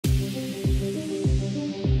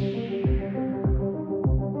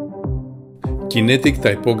Kinetic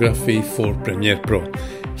Typography for Premiere Pro.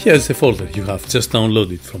 Here's the folder you have just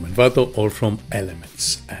downloaded from Envato or from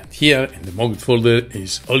Elements. And here in the mocked folder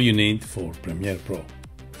is all you need for Premiere Pro.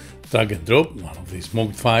 Drag and drop one of these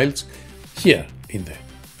mocked files here in the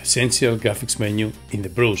Essential Graphics menu in the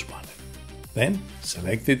Browse panel. Then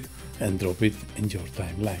select it and drop it in your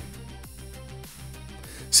timeline.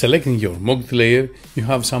 Selecting your mocked layer, you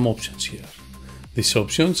have some options here. These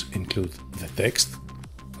options include the text.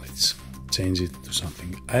 Let's change it to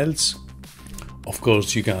something else. Of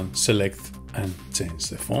course, you can select and change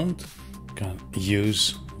the font. You can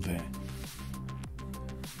use the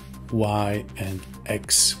Y and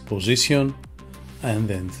X position, and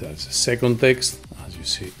then there's a second text. As you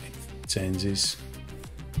see, it changes.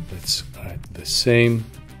 Let's write the same.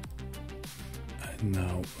 And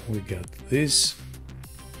now we got this.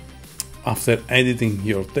 After editing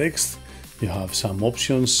your text, you have some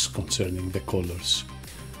options concerning the colors.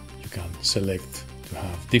 You can select to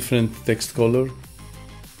have different text color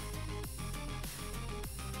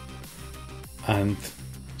and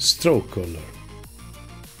stroke color.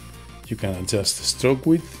 You can adjust the stroke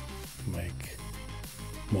width, make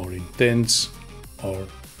more intense or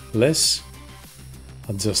less,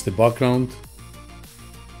 adjust the background,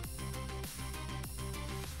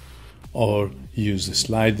 or use the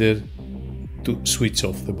slider to switch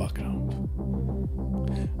off the background.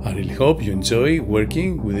 I really hope you enjoy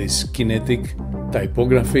working with this Kinetic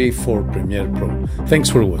Typography for Premiere Pro. Thanks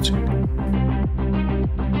for watching.